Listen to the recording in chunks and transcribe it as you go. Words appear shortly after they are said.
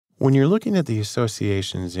When you're looking at the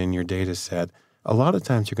associations in your data set, a lot of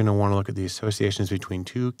times you're going to want to look at the associations between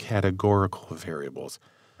two categorical variables.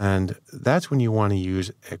 And that's when you want to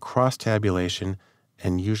use a cross-tabulation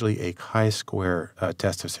and usually a chi-square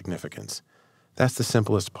test of significance. That's the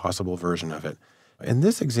simplest possible version of it. In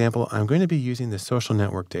this example, I'm going to be using the social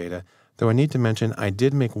network data, though I need to mention I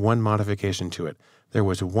did make one modification to it. There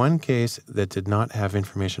was one case that did not have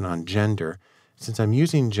information on gender. Since I'm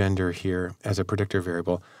using gender here as a predictor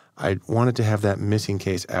variable, I wanted to have that missing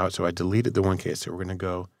case out, so I deleted the one case. So we're going to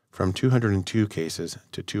go from 202 cases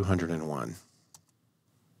to 201.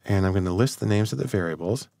 And I'm going to list the names of the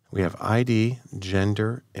variables. We have ID,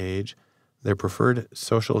 gender, age, their preferred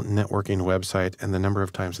social networking website, and the number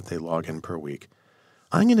of times that they log in per week.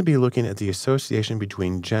 I'm going to be looking at the association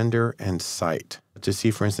between gender and site to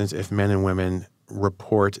see, for instance, if men and women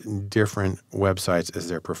report different websites as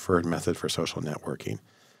their preferred method for social networking.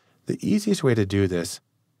 The easiest way to do this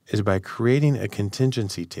is by creating a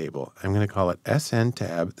contingency table. I'm going to call it SN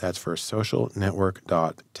tab. That's for social network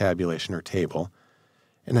dot tabulation or table.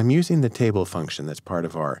 And I'm using the table function that's part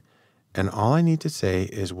of R. And all I need to say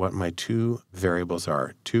is what my two variables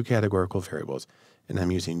are, two categorical variables. And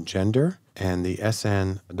I'm using gender, and the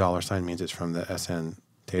SN $ means it's from the SN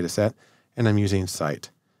data set, and I'm using site.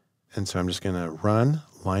 And so I'm just going to run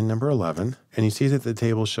line number 11, and you see that the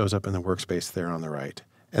table shows up in the workspace there on the right.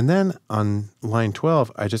 And then on line 12,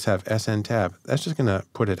 I just have SN tab. That's just going to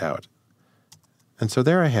put it out. And so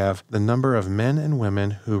there I have the number of men and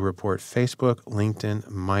women who report Facebook, LinkedIn,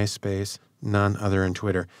 MySpace, none other than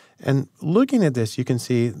Twitter. And looking at this, you can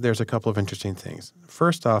see there's a couple of interesting things.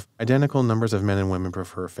 First off, identical numbers of men and women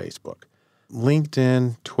prefer Facebook.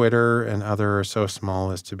 LinkedIn, Twitter, and other are so small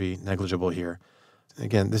as to be negligible here.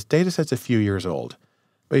 Again, this data set's a few years old,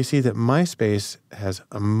 but you see that MySpace has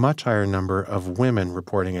a much higher number of women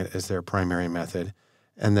reporting it as their primary method.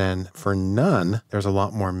 And then for none, there's a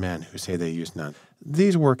lot more men who say they use none.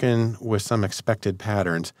 These work in with some expected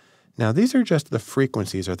patterns. Now, these are just the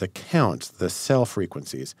frequencies or the counts, the cell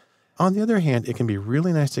frequencies. On the other hand, it can be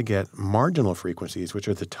really nice to get marginal frequencies, which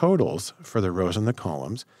are the totals for the rows and the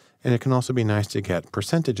columns. And it can also be nice to get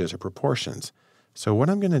percentages or proportions. So what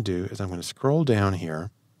I'm going to do is I'm going to scroll down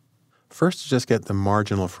here. First, just get the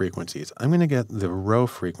marginal frequencies. I'm going to get the row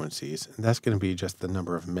frequencies, and that's going to be just the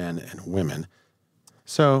number of men and women.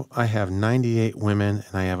 So I have 98 women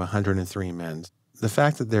and I have 103 men. The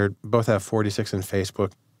fact that they both have 46 in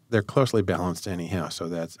Facebook, they're closely balanced anyhow, so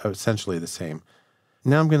that's essentially the same.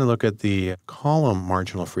 Now I'm going to look at the column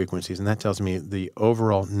marginal frequencies, and that tells me the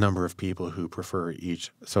overall number of people who prefer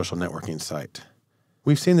each social networking site.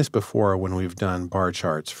 We've seen this before when we've done bar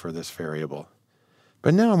charts for this variable.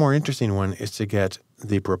 But now a more interesting one is to get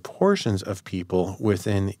the proportions of people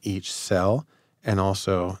within each cell and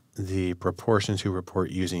also the proportions who report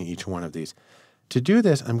using each one of these. To do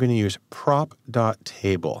this, I'm going to use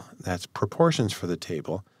prop.table. That's proportions for the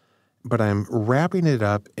table, but I'm wrapping it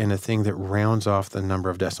up in a thing that rounds off the number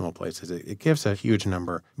of decimal places. It gives a huge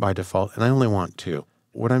number by default, and I only want 2.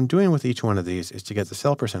 What I'm doing with each one of these is to get the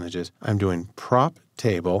cell percentages. I'm doing prop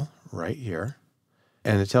table right here,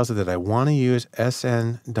 and it tells it that I want to use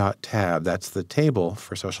sn.tab, that's the table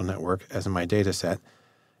for social network, as in my data set,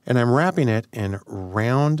 and I'm wrapping it in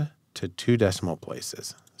round to 2 decimal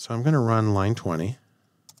places. So I'm going to run line 20.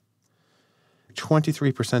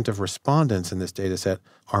 23% of respondents in this data set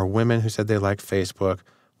are women who said they like Facebook.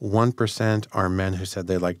 1% are men who said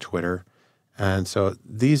they like Twitter. And so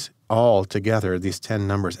these all together, these 10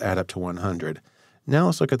 numbers add up to 100. Now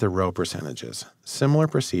let's look at the row percentages. Similar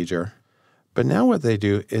procedure, but now what they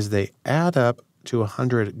do is they add up to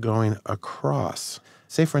 100 going across.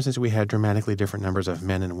 Say, for instance, we had dramatically different numbers of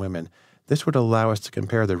men and women. This would allow us to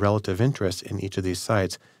compare the relative interest in each of these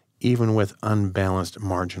sites, even with unbalanced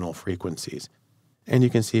marginal frequencies. And you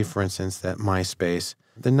can see, for instance, that MySpace,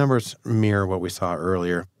 the numbers mirror what we saw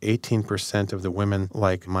earlier. 18% of the women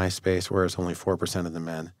like MySpace, whereas only 4% of the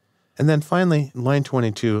men. And then finally, line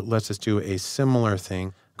 22 lets us do a similar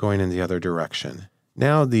thing going in the other direction.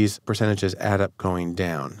 Now these percentages add up going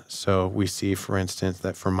down. So we see, for instance,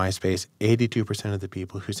 that for MySpace, 82% of the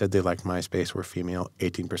people who said they liked MySpace were female,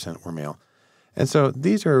 18% were male. And so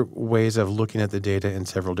these are ways of looking at the data in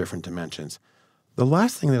several different dimensions. The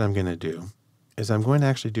last thing that I'm going to do is I'm going to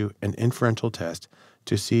actually do an inferential test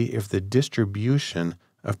to see if the distribution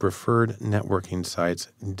of preferred networking sites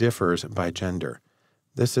differs by gender.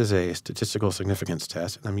 This is a statistical significance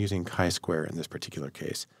test, and I'm using chi-square in this particular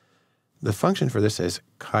case. The function for this is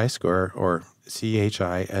chi-square, or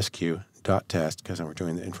CHISQ dot test, because we're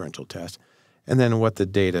doing the inferential test, and then what the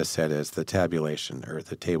data set is, the tabulation, or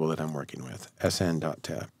the table that I'm working with,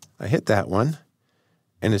 sn.tab. I hit that one,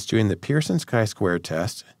 and it's doing the Pearson's chi-squared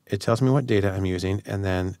test. It tells me what data I'm using, and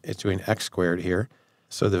then it's doing x squared here.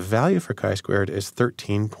 So the value for chi-squared is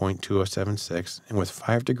 13.2076, and with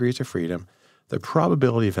 5 degrees of freedom, the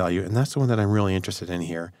probability value, and that's the one that I'm really interested in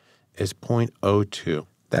here, is 0.02.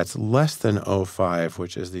 That's less than 0.05,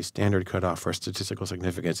 which is the standard cutoff for statistical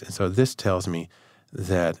significance. And so this tells me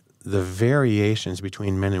that the variations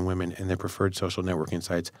between men and women in their preferred social networking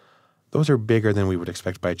sites, those are bigger than we would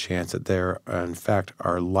expect by chance, that there, in fact,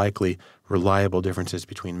 are likely reliable differences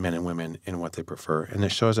between men and women in what they prefer. And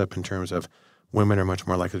it shows up in terms of women are much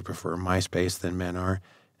more likely to prefer MySpace than men are,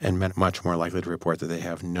 and men much more likely to report that they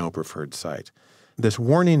have no preferred site. This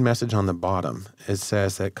warning message on the bottom, it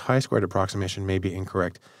says that chi-squared approximation may be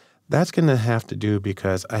incorrect. That's going to have to do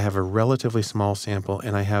because I have a relatively small sample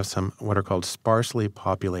and I have some what are called sparsely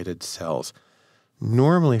populated cells.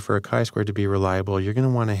 Normally, for a chi-squared to be reliable, you're going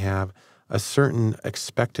to want to have a certain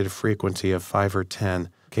expected frequency of 5 or 10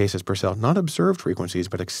 cases per cell. Not observed frequencies,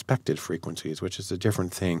 but expected frequencies, which is a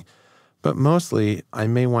different thing. But mostly, I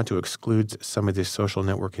may want to exclude some of these social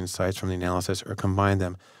networking sites from the analysis or combine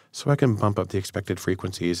them so I can bump up the expected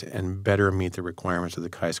frequencies and better meet the requirements of the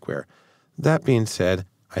chi-square. That being said,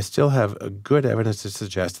 I still have a good evidence to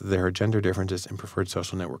suggest that there are gender differences in preferred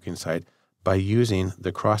social networking site by using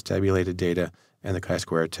the cross-tabulated data and the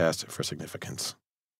chi-square test for significance.